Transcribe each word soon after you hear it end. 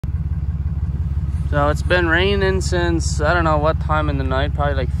So it's been raining since, I don't know what time in the night,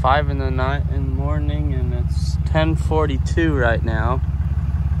 probably like 5 in the morning, and it's 10:42 right now.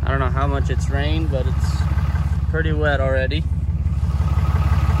 I don't know how much it's rained, but it's pretty wet already.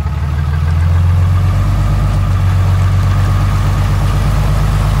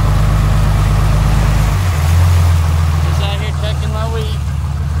 Just out here checking my wheat.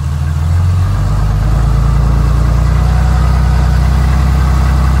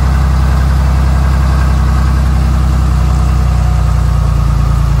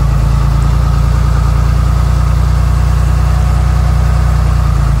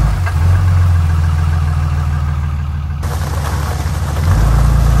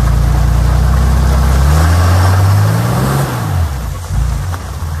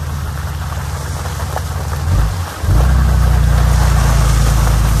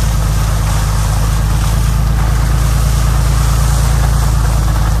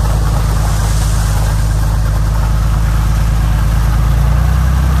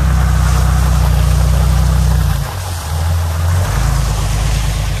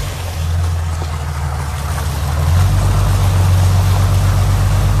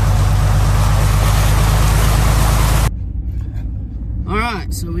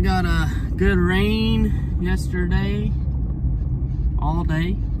 So we got a good rain yesterday, all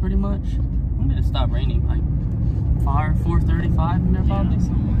day pretty much. I'm gonna stop raining like 4:35 in there probably.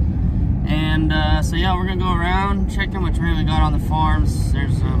 And so yeah, we're gonna go around, check how much rain we got on the farms.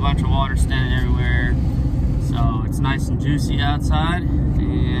 There's a bunch of water standing everywhere, so it's nice and juicy outside,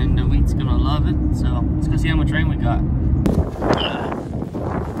 and the wheat's gonna love it. So let's go see how much rain we got.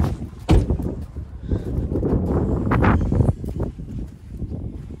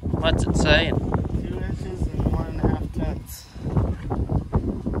 What's it saying? 2 inches and 1.5 tenths.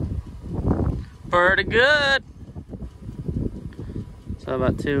 Pretty good. So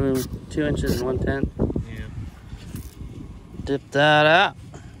about 2 inches and 1/10. Yeah. Dip that out.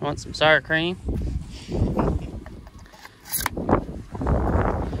 Want some sour cream?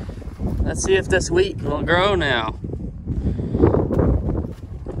 Let's see if this wheat will grow now.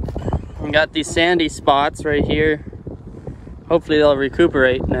 We got these sandy spots right here. Hopefully they'll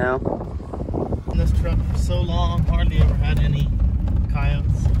recuperate now. In this truck for so long, hardly ever had any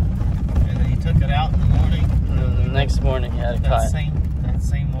coyotes. And then he took it out in the morning. The next morning he had a coyote. That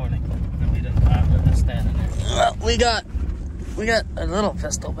same morning. And we didn't have it just standing there. Well, we got a little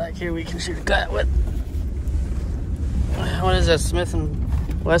pistol back here we can shoot a coyote with. What is that, Smith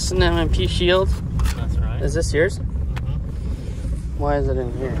 & Wesson M&P Shield? That's right. Is this yours? Mm-hmm. Why is it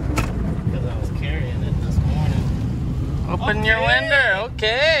in here? Because I was carrying it this morning. Open your window,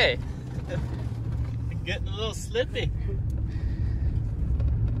 okay. Getting a little slippy.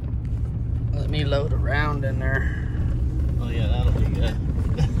 Let me load a round in there. Oh yeah, that'll be good.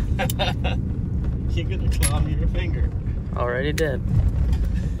 You're gonna claw me your finger. Already did.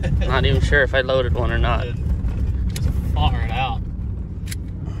 Not even sure if I loaded one or not. Just fire it out.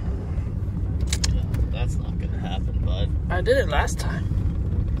 Yeah, that's not gonna happen, bud. I did it last time.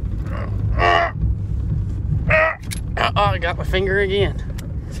 Oh, I got my finger again.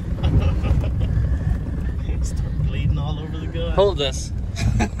 Start bleeding all over the gun. Hold this.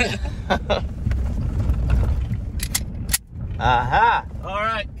 Aha!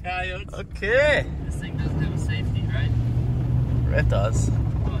 Alright, coyotes. Okay. This thing doesn't have a safety, right? It does.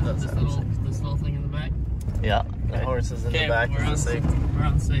 Oh, is it this little thing in the back? Yeah. The horse is in Okay, the back we're is the safety. We're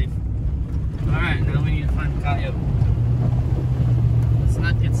on safe. Alright, now we need to find the coyote. Let's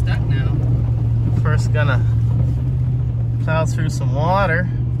not get stuck now. First gonna plow through some water.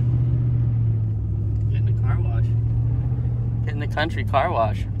 Get in the car wash. Get in the country car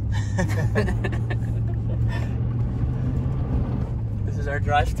wash. This is our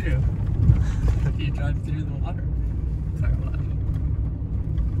drive-through. You drive through the water. Car wash.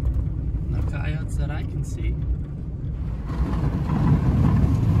 No coyotes that I can see.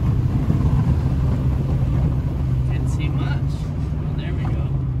 Can't see much. Oh, there we go.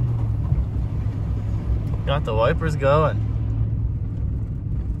 Got the wipers going.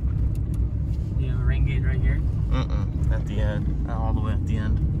 You have a rain gauge right here? Mm-mm. At the end. All the way at the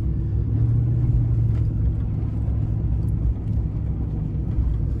end.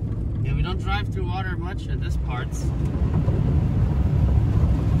 Yeah, we don't drive through water much at this parts.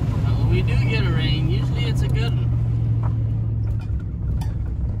 But when we do get a rain, usually it's a good one.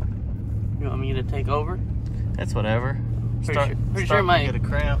 You want me to take over? It's whatever. Pretty sure my get a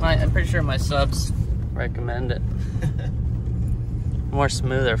cramp. I'm pretty sure my subs recommend it. More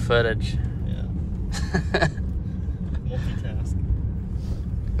smoother footage. Yeah. Multitask.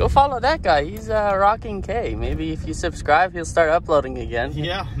 Go follow that guy. He's Rocking K. Maybe if you subscribe, he'll start uploading again.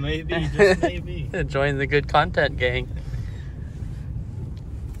 Yeah, maybe, just maybe. Join the good content gang.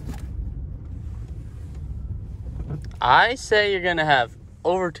 I say you're gonna have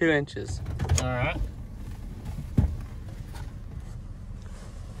over 2 inches. All right.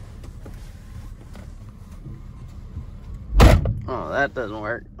 Oh, that doesn't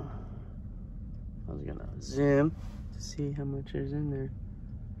work. I was gonna zoom to see how much is in there.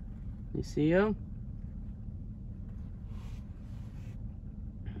 You see him?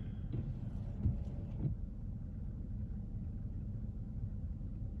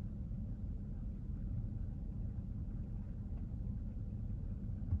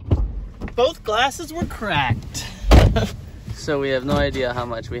 Both glasses were cracked. So we have no idea how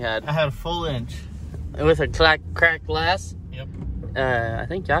much we had. I had a full inch. With a cracked glass? Yep. I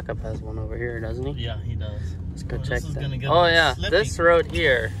think Jakob has one over here, doesn't he? Yeah, he does. Let's go check that. Oh yeah, slippy. this road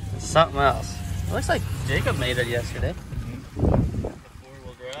here is something else. It looks like Jacob made it yesterday.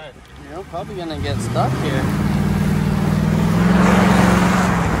 Four-wheel drive. You know, probably gonna get stuck here. Get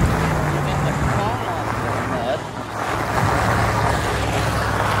the phone off there, Ned.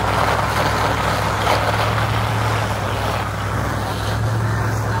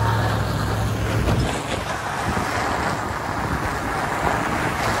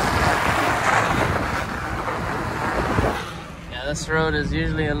 This road is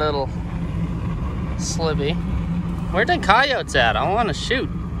usually a little slippery. Where the coyotes at? I want to shoot.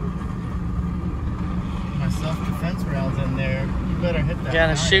 My self-defense round's in there. You better hit that.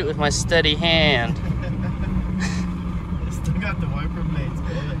 Gotta shoot with my steady hand. Still got the wiper blades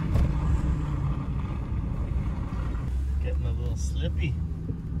going. Getting a little slippy.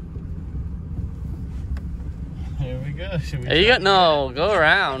 There we go. Should we? You got no. Go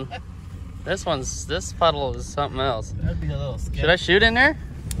around. This puddle is something else. That'd be a little scary. Should I shoot in there?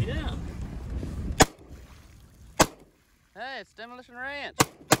 Yeah. Hey, it's Demolition Ranch.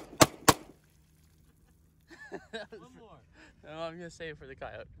 One more. No, I'm gonna save it for the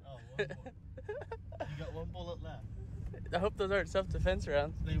coyote. Oh, one more. You got one bullet left. I hope those aren't self-defense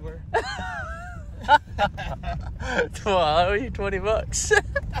rounds. They were. Well, I owe you $20.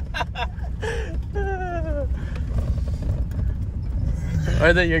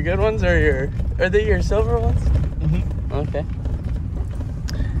 Are they your good ones or are they your silver ones? Mm-hmm. Okay.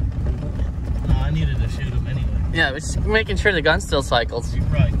 No, I needed to shoot them anyway. Yeah, just making sure the gun still cycles. You're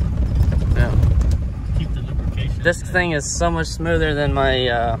right. Yeah. Keep the lubrication. This thing is so much smoother than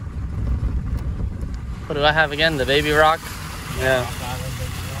my, what do I have again? The Baby Rock? Yeah.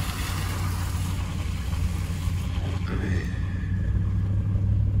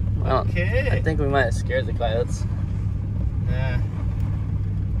 Well, Okay. I think we might have scared the coyotes. Yeah.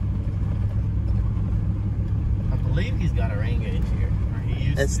 I believe he's got a rain gauge here. Or he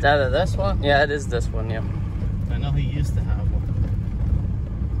used It's to. that of this one? Yeah, it is this one, yeah. I know he used to have one.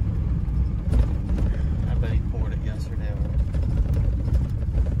 I bet he poured it yesterday already.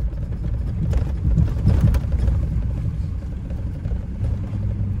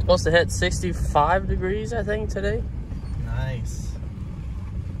 Supposed to hit 65 degrees, I think, today. Nice.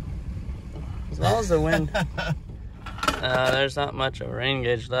 As well as the wind. There's not much of a rain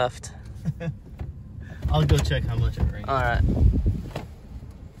gauge left. I'll go check how much it rained. All right.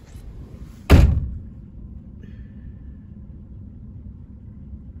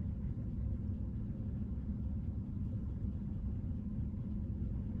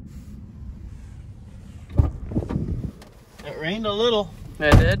 It rained a little.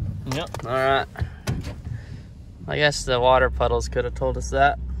 It did? Yep. All right. I guess the water puddles could have told us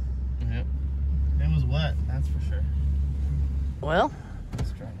that. Yep. It was wet, that's for sure. Well,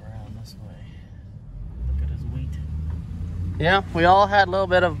 Let's drive around this way. Look at his wheat. yeah, we all had a little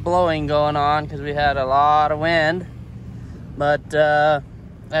bit of blowing going on because we had a lot of wind. But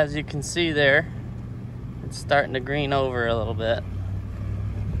as you can see there, it's starting to green over a little bit.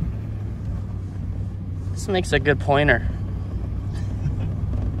 This makes a good pointer.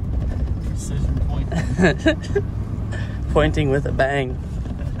 Precision point. Pointing with a bang.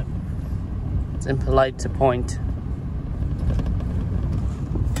 It's impolite to point.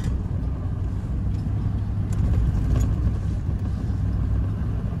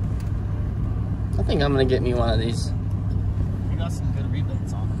 I think I'm gonna get me one of these. You got some good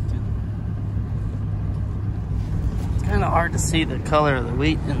rebates on them too. It's kind of hard to see the color of the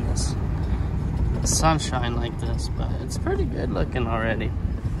wheat in this sunshine like this, but it's pretty good looking already.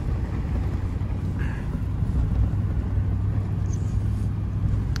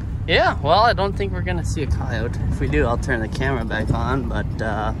 Yeah, well, I don't think we're gonna see a coyote. If we do, I'll turn the camera back on, but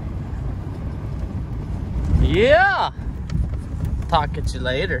yeah, talk at you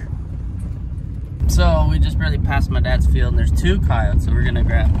later. So we just barely passed my dad's field, and there's 2 coyotes, so we're gonna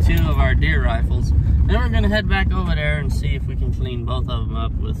grab 2 of our deer rifles. Then we're gonna head back over there and see if we can clean both of them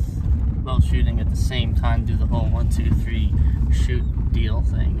up with both shooting at the same time, do the whole 1, 2, 3 shoot deal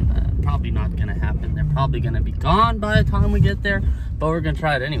thing. Probably not gonna happen. They're probably gonna be gone by the time we get there, but we're gonna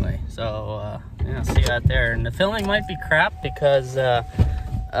try it anyway. So yeah, see you out there. And the filming might be crap because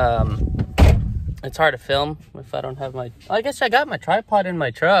it's hard to film if I don't have my, I guess I got my tripod in my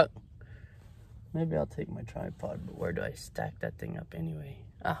truck. Maybe I'll take my tripod, but where do I stack that thing up anyway?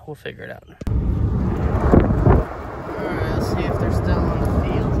 We'll figure it out. Alright, let's see if they're still on the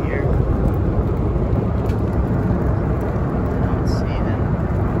field here. I don't see them.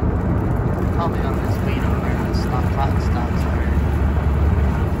 Probably on this weed over there. The cotton stalks over there.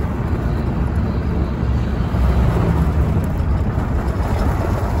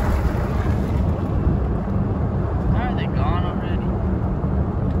 Are they gone already?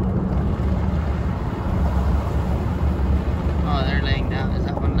 Oh, they're laying down. Is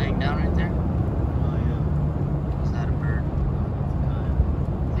that one laying down right there? Oh, yeah. Is that a bird?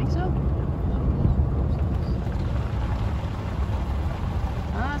 Think so?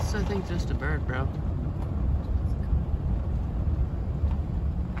 That's, I think, just a bird, bro.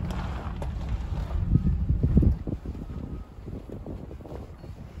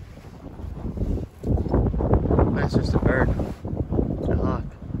 That's just a bird. It's a hawk.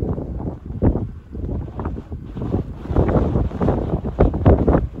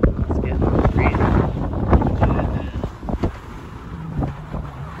 Let's get on the tree.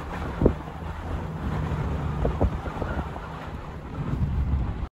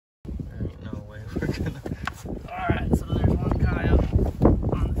 There ain't no way we're gonna. Alright, so there's one coyote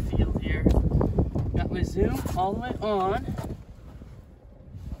on the field here. Got my zoom all the way on.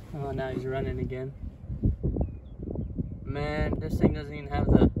 Oh, now he's running again. Man, this thing doesn't even have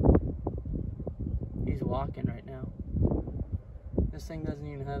the... He's walking right now. This thing doesn't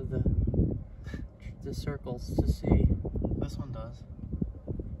even have the circles to see. This one does.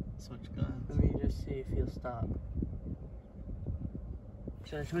 Switch guns. Let me just see if he'll stop.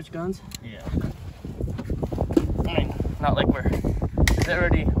 Should I switch guns? Yeah. I mean, not like we're... Is there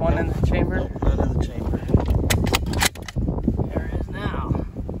already one in the chamber? Nope, none in the chamber. There it is now.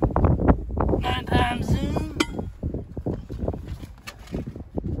 9 times zoom.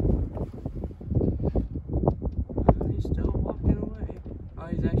 He's still walking away. Oh,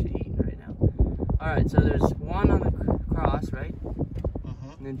 he's actually eating right now. Alright, so there's one on the cross, right?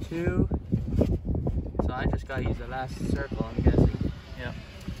 And then 2. So I just gotta use the last circle, I'm guessing. Yep.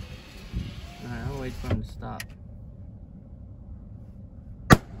 Alright, I'll wait for him to stop.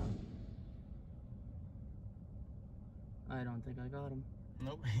 I don't think I got him.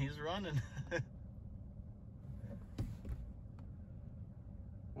 Nope, he's running.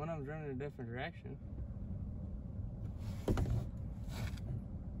 One of them's running a different direction.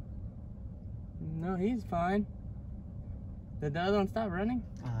 No, he's fine. Did the other one stop running?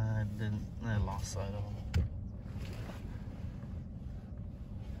 I didn't. I lost sight of him.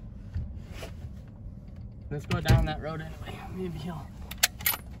 Let's go down that road anyway. Maybe he'll...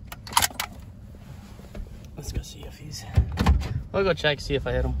 Let's go see if he's... We'll go check, see if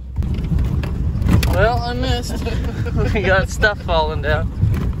I hit him. Well, I missed. We got stuff falling down.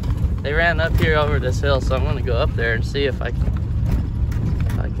 They ran up here over this hill, so I'm gonna go up there and see if I can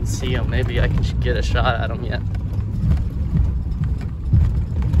see him. Maybe I can get a shot at him yet.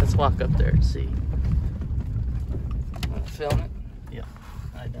 Let's walk up there and see. Want to film it? Yeah.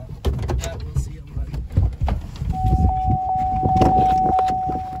 I don't. Yeah, we'll see him, buddy.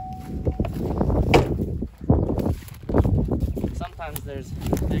 Sometimes there's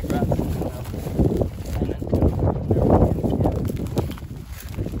big ruts.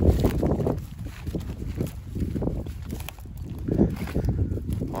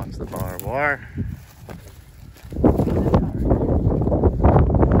 Watch the barbed wire.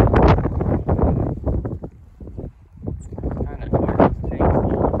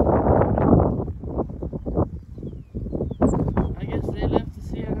 I guess they left to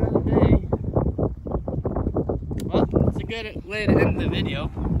see another day. Well, it's a good way to end the video.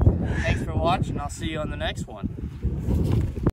 Thanks for watching. I'll see you on the next one.